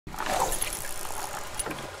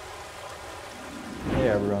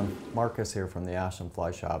everyone, Marcus here from the Ashland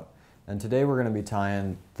Fly Shop, and today we're going to be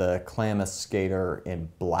tying the Klamath skater in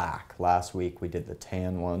black. Last week we did the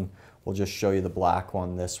tan one. We'll just show you the black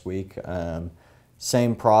one this week.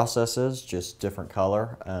 Same processes, just different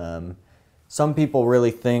color. Some people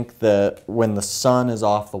really think that when the sun is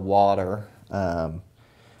off the water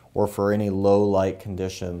or for any low light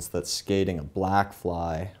conditions that skating a black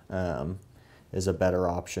fly is a better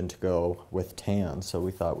option to go with tan, so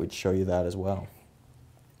we thought we'd show you that as well.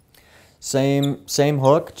 Same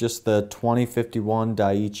hook, just the 2051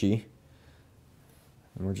 Daiichi.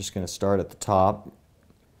 And we're just going to start at the top,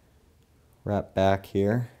 wrap back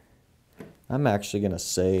here. I'm actually going to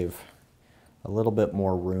save a little bit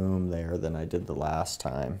more room there than I did the last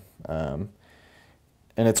time. And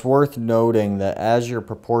it's worth noting that as you're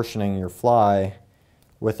proportioning your fly,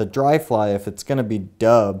 with a dry fly, if it's going to be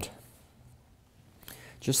dubbed,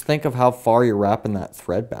 just think of how far you're wrapping that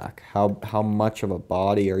thread back. How much of a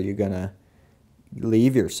body are you going to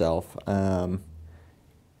leave yourself?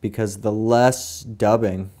 Because the less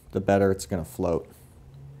dubbing, the better it's going to float.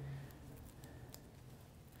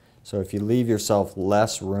 So if you leave yourself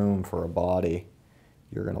less room for a body,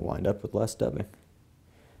 you're going to wind up with less dubbing.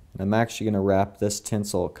 And I'm actually going to wrap this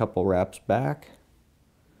tinsel a couple wraps back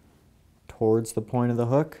towards the point of the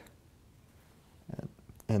hook,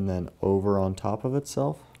 and then over on top of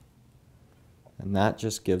itself. And that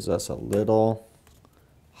just gives us a little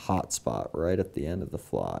hot spot right at the end of the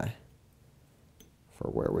fly for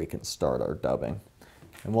where we can start our dubbing.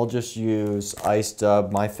 And we'll just use ice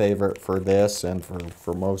dub. My favorite for this and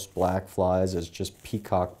for most black flies is just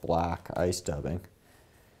peacock black ice dubbing.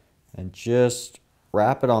 And just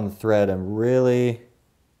wrap it on the thread and really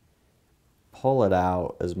pull it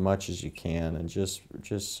out as much as you can, and just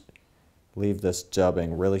leave this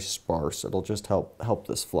dubbing really sparse. It'll just help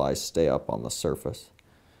this fly stay up on the surface.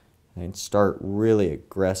 And start really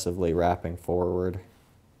aggressively wrapping forward,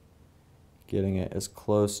 getting it as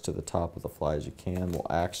close to the top of the fly as you can. We'll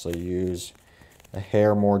actually use a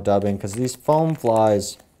hair more dubbing because these foam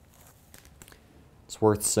flies, it's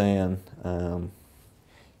worth saying, you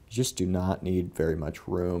just do not need very much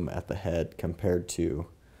room at the head compared to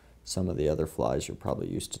some of the other flies you're probably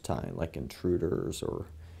used to tying, like intruders or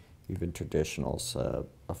even traditionals.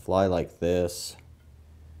 A fly like this,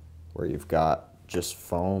 where you've got just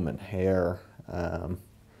foam and hair,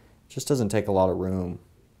 just doesn't take a lot of room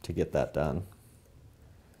to get that done.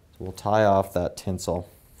 So we'll tie off that tinsel,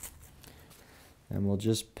 and we'll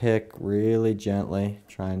just pick really gently,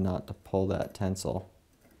 trying not to pull that tinsel.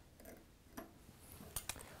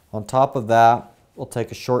 On top of that, we'll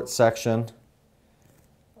take a short section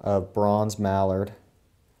of bronze mallard.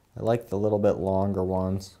 I like the little bit longer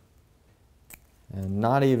ones, and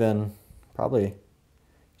not even, probably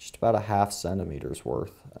just about a ½ centimeter's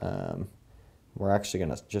worth. We're actually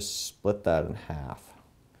going to just split that in half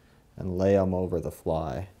and lay them over the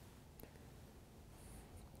fly.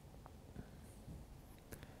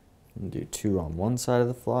 And do 2 on one side of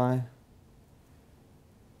the fly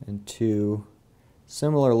and 2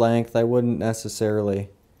 similar length. I wouldn't necessarily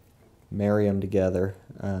marry them together,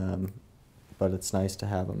 but it's nice to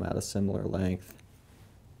have them at a similar length.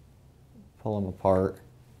 Pull them apart,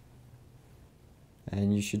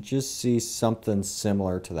 and you should just see something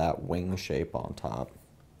similar to that wing shape on top.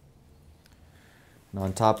 And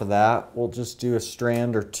on top of that, we'll just do a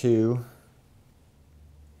strand or 2.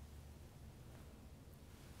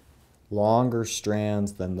 Longer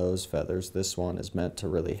strands than those feathers. This one is meant to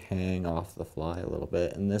really hang off the fly a little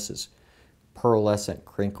bit, and this is pearlescent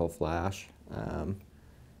crinkle flash,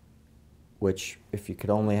 which if you could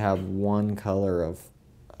only have one color of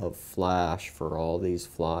flash for all these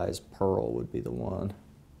flies, pearl would be the one.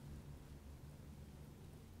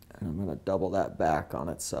 And I'm going to double that back on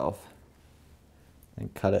itself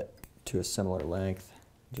and cut it to a similar length.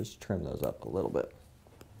 Just trim those up a little bit.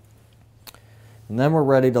 And then we're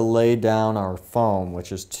ready to lay down our foam,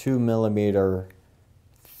 which is 2 millimeter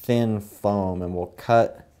thin foam, and we'll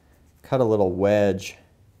cut a little wedge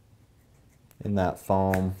in that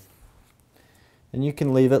foam. And you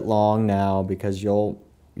can leave it long now because you'll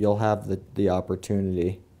have the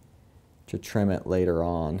opportunity to trim it later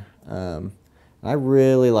on. I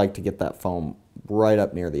really like to get that foam right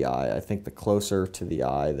up near the eye. I think the closer to the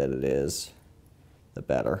eye that it is, the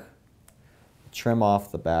better. Trim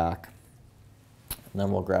off the back, and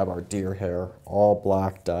then we'll grab our deer hair, all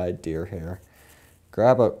black dyed deer hair.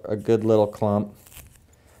 Grab a good little clump.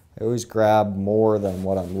 I always grab more than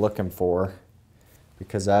what I'm looking for,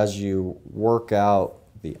 because as you work out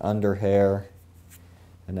the under hair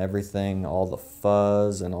and everything, all the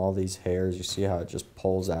fuzz and all these hairs, you see how it just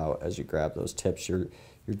pulls out as you grab those tips. You're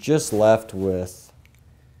just left with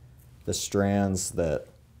the strands that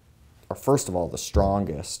are, first of all, the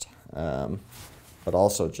strongest, but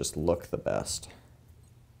also just look the best.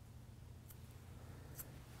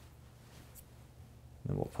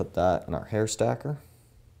 And we'll put that in our hair stacker.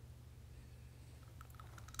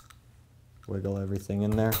 Wiggle everything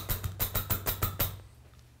in there.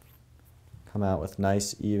 Come out with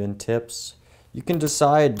nice even tips. You can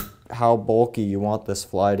decide how bulky you want this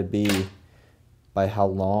fly to be by how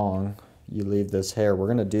long you leave this hair. We're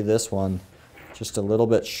going to do this one just a little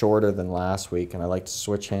bit shorter than last week, and I like to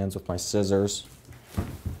switch hands with my scissors.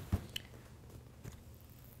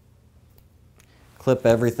 Clip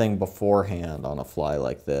everything beforehand on a fly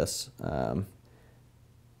like this. And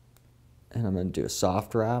I'm going to do a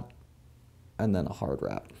soft wrap and then a hard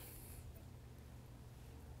wrap.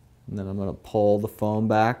 And then I'm going to pull the foam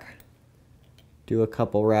back, do a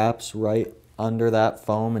couple wraps right under that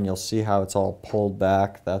foam, and you'll see how it's all pulled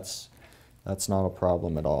back. That's not a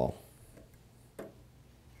problem at all.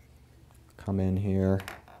 Come in here,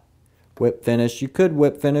 whip finish. You could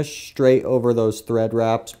whip finish straight over those thread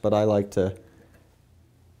wraps, but I like to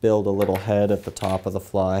build a little head at the top of the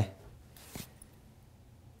fly.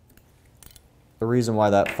 The reason why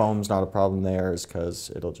that foam's not a problem there is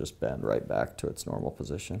because it'll just bend right back to its normal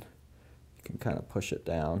position. You can kind of push it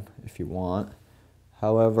down if you want.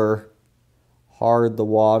 However hard the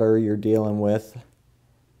water you're dealing with,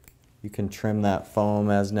 you can trim that foam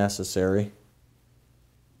as necessary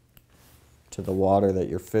to the water that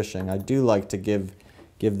you're fishing. I do like to give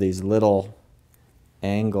these little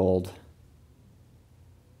angled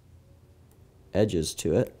edges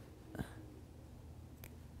to it.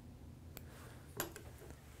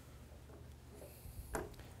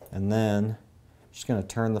 And then I'm just going to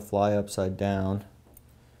turn the fly upside down,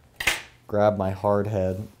 grab my hard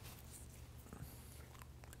head,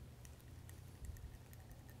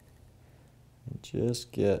 and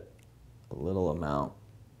just get a little amount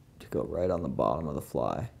to go right on the bottom of the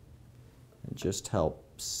fly and just help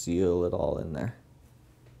seal it all in there.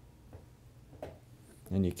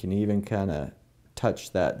 And you can even kind of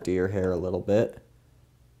touch that deer hair a little bit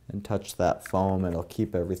and touch that foam, and it'll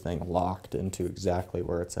keep everything locked into exactly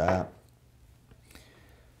where it's at.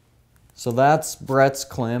 So that's Brett's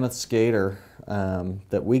Klamath Skater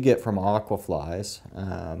that we get from Aqua flies.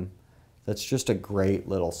 That's just a great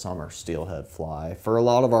little summer steelhead fly. For a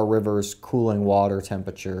lot of our rivers, cooling water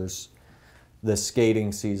temperatures, the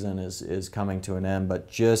skating season is coming to an end, but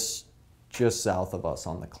just south of us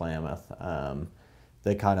on the Klamath,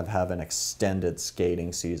 they kind of have an extended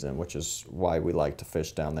skating season, which is why we like to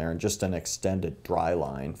fish down there, and just an extended dry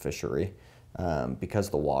line fishery because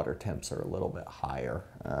the water temps are a little bit higher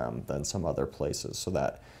than some other places. So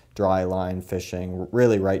that dry line fishing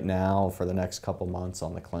really right now for the next couple months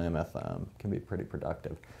on the Klamath can be pretty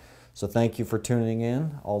productive. So thank you for tuning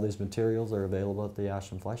in. All these materials are available at the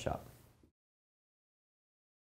Ashland Fly Shop.